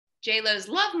JLo's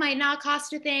love might not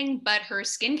cost a thing, but her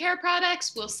skincare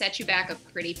products will set you back a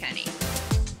pretty penny.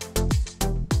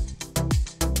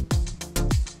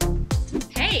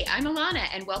 Hey, I'm Alana,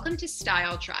 and welcome to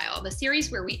Style Trial, the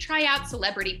series where we try out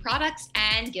celebrity products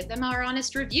and give them our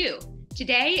honest review.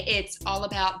 Today, it's all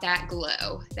about that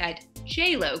glow, that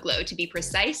JLo glow to be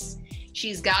precise.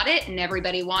 She's got it and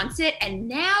everybody wants it, and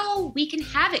now we can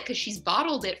have it because she's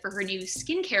bottled it for her new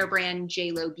skincare brand,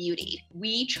 JLo Beauty.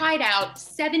 We tried out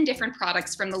 7 different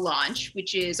products from the launch,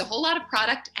 which is a whole lot of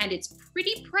product and it's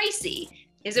pretty pricey.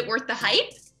 Is it worth the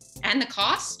hype and the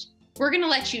cost? We're gonna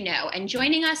let you know, and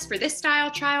joining us for this style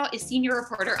trial is senior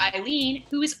reporter Eileen,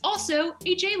 who is also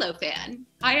a JLo fan.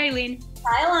 Hi, Eileen.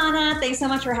 Hi, Alana. Thanks so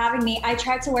much for having me. I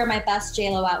tried to wear my best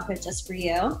JLo outfit just for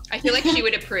you. I feel like she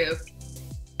would approve.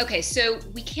 Okay, so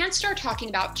we can't start talking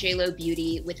about JLo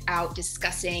Beauty without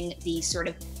discussing the sort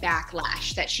of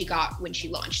backlash that she got when she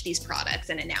launched these products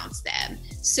and announced them.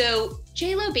 So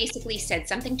JLo basically said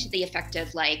something to the effect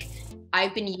of like,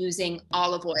 I've been using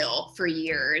olive oil for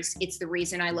years. It's the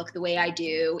reason I look the way I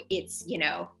do. It's,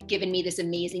 given me this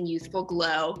amazing youthful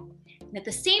glow. And at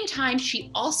the same time, she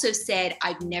also said,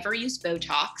 I've never used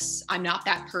Botox. I'm not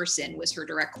that person, was her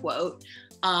direct quote.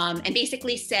 And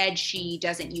basically said she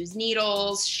doesn't use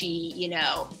needles. She,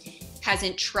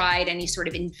 hasn't tried any sort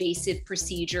of invasive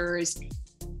procedures,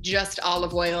 just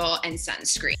olive oil and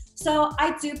sunscreen. So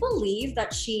I do believe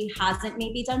that she hasn't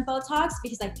maybe done Botox,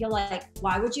 because I feel like,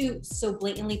 why would you so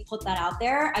blatantly put that out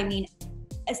there? I mean,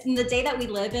 it's in the day that we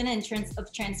live in terms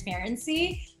of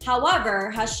transparency.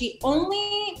 However, has she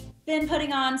only been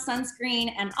putting on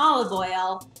sunscreen and olive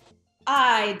oil?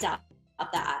 I doubt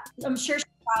that. I'm sure she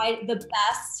tried the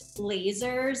best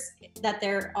lasers that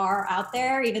there are out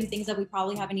there, even things that we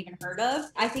probably haven't even heard of.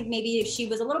 I think maybe if she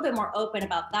was a little bit more open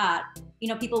about that,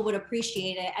 people would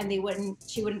appreciate it and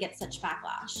she wouldn't get such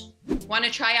backlash. Want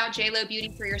to try out JLo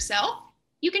Beauty for yourself?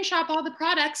 You can shop all the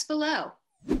products below.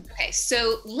 Okay,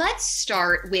 so let's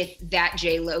start with that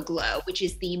JLo Glow, which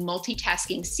is the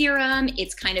multitasking serum.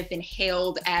 It's kind of been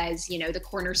hailed as, the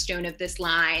cornerstone of this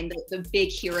line, the big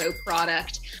hero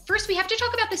product. First, we have to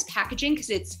talk about this packaging because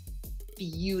it's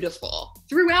beautiful.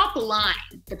 Throughout the line,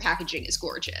 the packaging is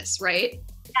gorgeous, right?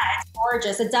 Yeah, it's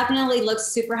gorgeous. It definitely looks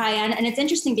super high end. And it's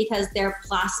interesting because they're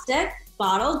plastic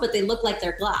bottles, but they look like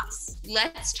they're glass.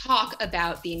 Let's talk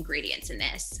about the ingredients in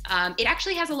this. It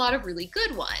actually has a lot of really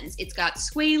good ones. It's got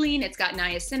squalene, it's got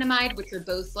niacinamide, which are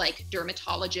both like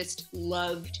dermatologist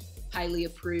loved, highly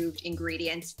approved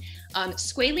ingredients.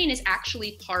 Squalene is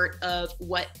actually part of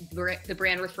what the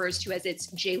brand refers to as its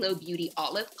JLo Beauty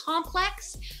Olive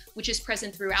Complex, which is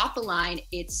present throughout the line.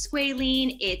 It's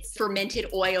squalene, it's fermented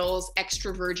oils,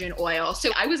 extra virgin oil.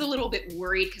 So I was a little bit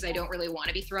worried because I don't really want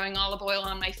to be throwing olive oil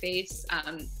on my face.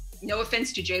 No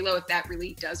offense to JLo if that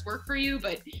really does work for you,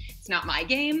 but it's not my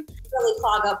game. Really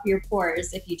clog up your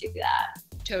pores if you do that.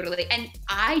 Totally. And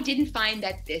I didn't find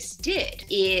that this did.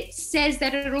 It says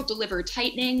that it'll deliver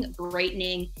tightening,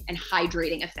 brightening, and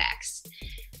hydrating effects.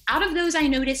 Out of those, I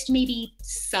noticed maybe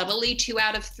subtly 2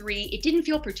 out of 3. It didn't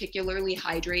feel particularly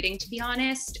hydrating, to be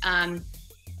honest.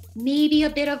 Maybe a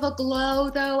bit of a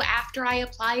glow, though, after I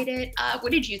applied it.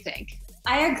 What did you think?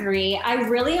 I agree. I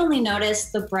really only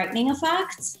noticed the brightening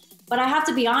effects, but I have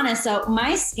to be honest. So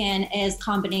my skin is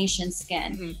combination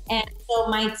skin. And so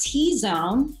my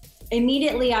T-zone,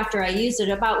 immediately after I used it,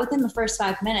 about within the first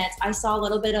 5 minutes, I saw a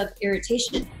little bit of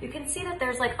irritation. You can see that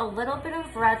there's like a little bit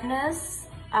of redness.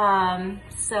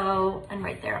 And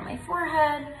right there on my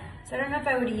forehead. So I don't know if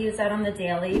I would use that on the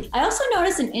daily. I also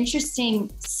noticed an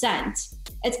interesting scent.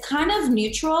 It's kind of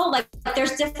neutral, like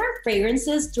there's different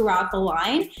fragrances throughout the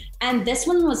line. And this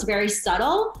one was very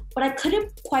subtle, but I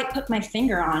couldn't quite put my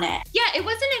finger on it. Yeah, it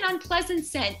wasn't an unpleasant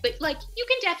scent, but you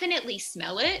can definitely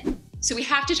smell it. So we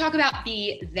have to talk about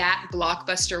that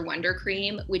Blockbuster Wonder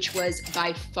Cream, which was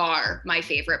by far my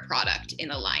favorite product in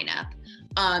the lineup.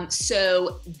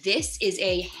 So this is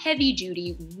a heavy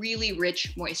duty, really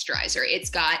rich moisturizer. It's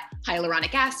got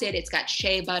hyaluronic acid, it's got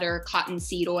shea butter,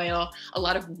 cottonseed oil, a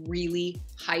lot of really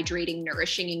hydrating,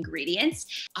 nourishing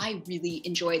ingredients. I really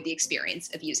enjoyed the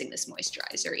experience of using this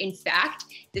moisturizer. In fact,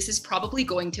 this is probably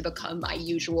going to become my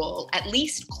usual, at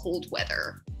least cold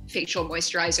weather facial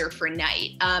moisturizer for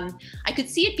night. I could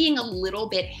see it being a little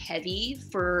bit heavy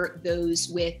for those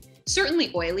with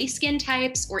certainly oily skin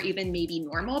types or even maybe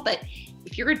normal, but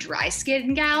if you're a dry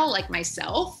skin gal like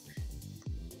myself,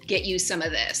 get you some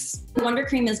of this. Wonder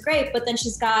Cream is great, but then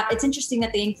it's interesting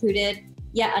that they included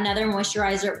yet another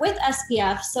moisturizer with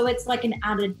SPF. So it's like an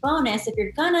added bonus. If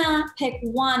you're gonna pick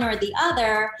one or the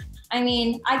other, I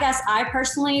mean, I guess I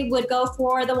personally would go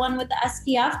for the one with the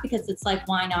SPF because it's like,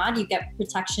 why not? You get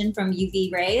protection from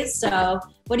UV rays. So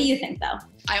what do you think though?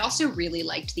 I also really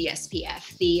liked the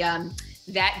SPF.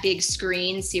 That big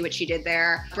screen, see what she did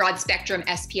there, broad spectrum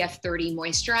SPF 30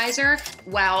 moisturizer.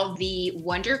 While the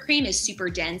Wonder Cream is super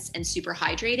dense and super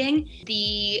hydrating,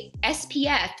 the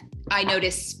SPF I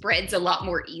noticed spreads a lot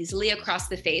more easily across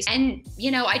the face. And,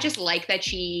 you know, I just like that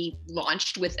she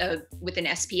launched with an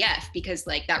SPF because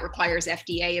like that requires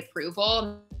FDA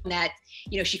approval, and that,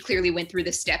 you know, she clearly went through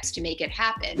the steps to make it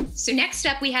happen. So next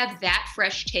up we have That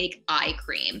Fresh Take Eye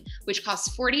Cream, which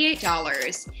costs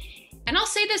 $48. And I'll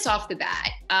say this off the bat,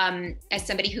 as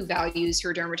somebody who values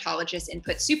her dermatologist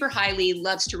input super highly,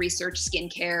 loves to research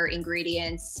skincare,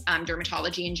 ingredients,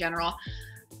 dermatology in general,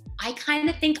 I kind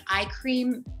of think eye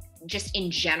cream just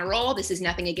in general, this is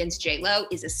nothing against JLo,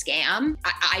 is a scam.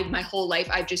 My whole life,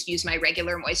 I've just used my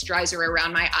regular moisturizer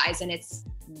around my eyes and it's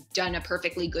done a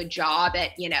perfectly good job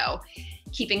at, you know,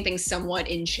 keeping things somewhat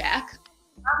in check.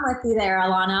 I'm with you there,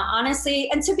 Alana. Honestly,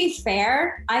 and to be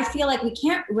fair, I feel like we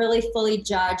can't really fully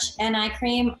judge an eye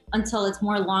cream until it's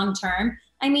more long-term.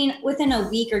 I mean, within a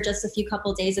week or just a few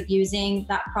couple of days of using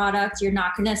that product, you're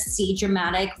not gonna see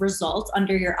dramatic results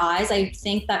under your eyes. I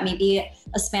think that maybe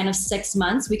a span of 6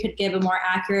 months, we could give a more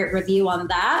accurate review on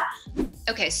that.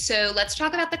 Okay, so let's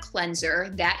talk about the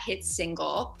cleanser, That Hit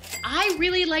Single. I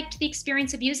really liked the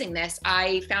experience of using this.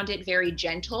 I found it very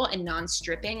gentle and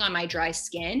non-stripping on my dry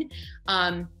skin.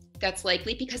 That's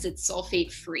likely because it's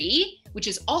sulfate free, which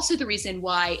is also the reason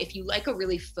why if you like a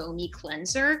really foamy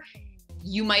cleanser,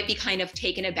 you might be kind of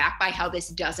taken aback by how this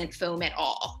doesn't foam at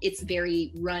all. It's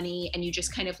very runny and you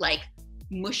just kind of like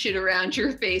mush it around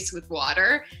your face with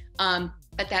water.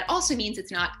 But that also means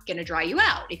it's not gonna dry you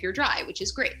out if you're dry, which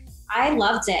is great. I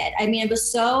loved it. I mean, it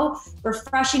was so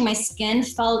refreshing. My skin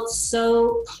felt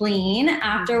so clean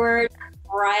afterwards,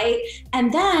 right?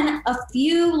 And then a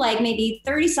few, like maybe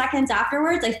 30 seconds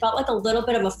afterwards, I felt like a little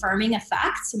bit of a firming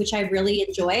effect, which I really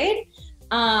enjoyed.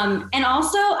 And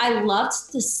also I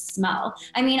loved the smell.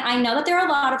 I mean, I know that there are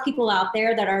a lot of people out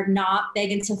there that are not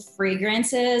big into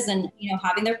fragrances and, you know,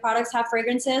 having their products have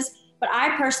fragrances, but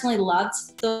I personally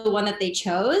loved the one that they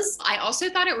chose. I also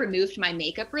thought it removed my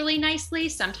makeup really nicely.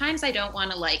 Sometimes I don't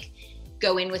want to like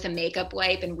go in with a makeup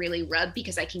wipe and really rub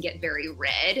because I can get very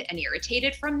red and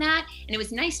irritated from that. And it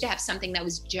was nice to have something that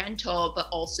was gentle, but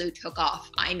also took off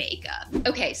eye makeup.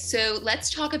 Okay, so let's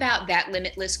talk about That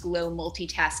Limitless Glow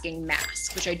Multitasking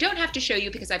Mask, which I don't have to show you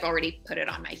because I've already put it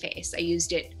on my face. I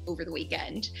used it over the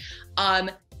weekend. I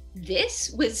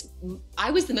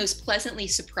was the most pleasantly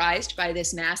surprised by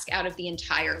this mask out of the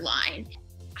entire line.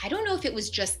 I don't know if it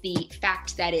was just the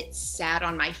fact that it sat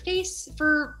on my face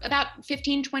for about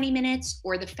 15, 20 minutes,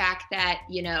 or the fact that,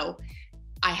 you know,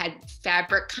 I had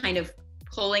fabric kind of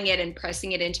pulling it and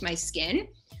pressing it into my skin.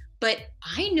 But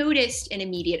I noticed an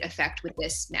immediate effect with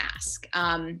this mask.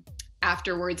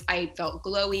 Afterwards, I felt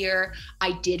glowier.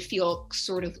 I did feel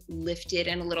sort of lifted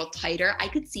and a little tighter. I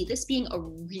could see this being a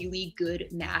really good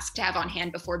mask to have on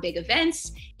hand before big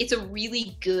events. It's a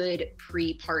really good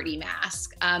pre-party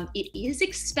mask. It is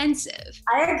expensive.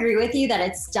 I agree with you that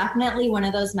it's definitely one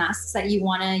of those masks that you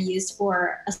want to use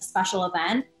for a special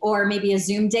event or maybe a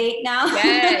Zoom date now.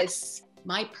 Yes.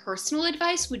 My personal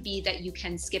advice would be that you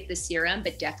can skip the serum,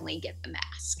 but definitely get the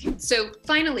mask. So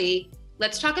finally,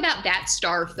 let's talk about That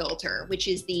Star Filter, which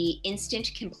is the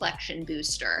Instant Complexion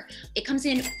Booster. It comes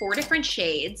in 4 different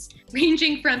shades,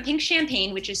 ranging from pink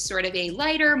champagne, which is sort of a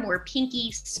lighter, more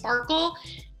pinky sparkle,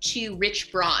 to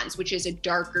rich bronze, which is a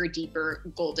darker,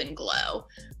 deeper golden glow.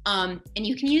 And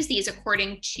you can use these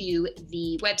according to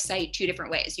the website 2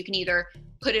 different ways. You can either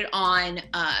put it on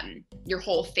your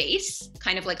whole face,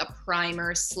 kind of like a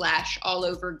primer / all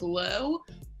over glow,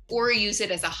 or use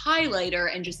it as a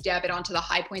highlighter and just dab it onto the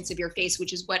high points of your face,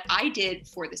 which is what I did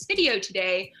for this video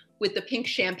today with the pink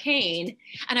champagne.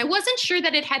 And I wasn't sure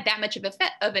that it had that much of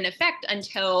an effect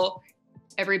until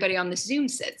everybody on the Zoom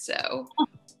said so.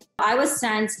 I was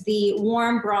sent the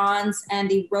warm bronze and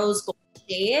the rose gold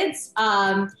shades.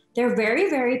 They're very,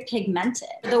 very pigmented.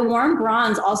 The warm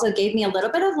bronze also gave me a little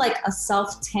bit of like a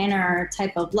self-tanner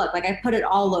type of look. Like I put it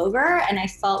all over and I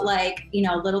felt like, you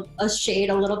know, a shade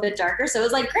a little bit darker. So it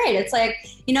was like, great. It's like,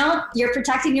 you know, you're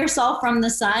protecting yourself from the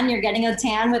sun. You're getting a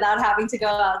tan without having to go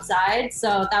outside.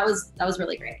 So that was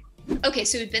really great. Okay,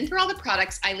 so we've been through all the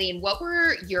products. Eileen, what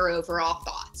were your overall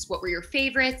thoughts? What were your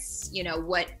favorites? You know,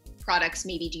 what products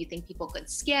maybe do you think people could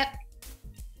skip?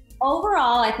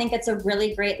 overall, I think it's a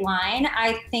really great line.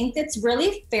 I think it's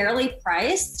really fairly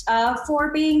priced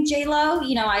for being JLo.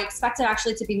 You know, I expect it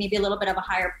actually to be maybe a little bit of a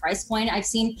higher price point. I've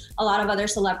seen a lot of other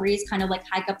celebrities kind of like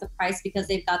hike up the price because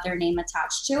they've got their name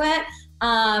attached to it.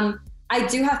 I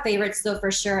do have favorites though,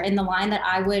 for sure, in the line that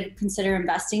I would consider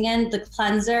investing in. The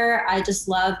cleanser, I just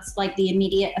loved like the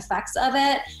immediate effects of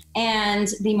it, and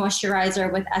the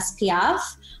moisturizer with SPF.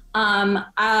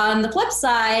 On the flip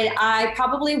side, I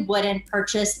probably wouldn't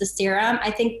purchase the serum.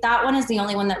 I think that one is the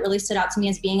only one that really stood out to me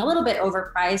as being a little bit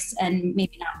overpriced and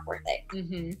maybe not worth it.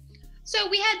 Mm-hmm. So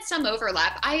we had some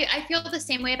overlap. I feel the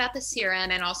same way about the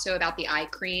serum and also about the eye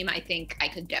cream. I think I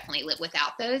could definitely live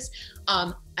without those.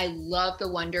 I love the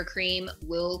Wonder Cream,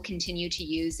 will continue to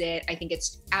use it. I think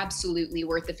it's absolutely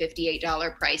worth the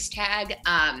 $58 price tag.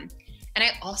 And I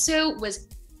also was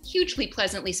hugely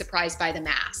pleasantly surprised by the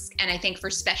mask. And I think for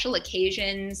special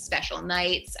occasions, special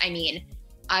nights, I mean,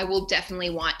 I will definitely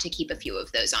want to keep a few of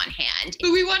those on hand.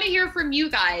 But we want to hear from you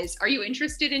guys. Are you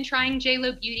interested in trying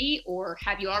JLo Beauty, or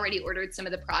have you already ordered some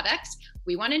of the products?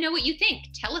 We want to know what you think.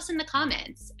 Tell us in the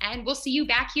comments, and we'll see you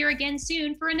back here again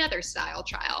soon for another style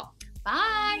trial.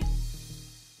 Bye.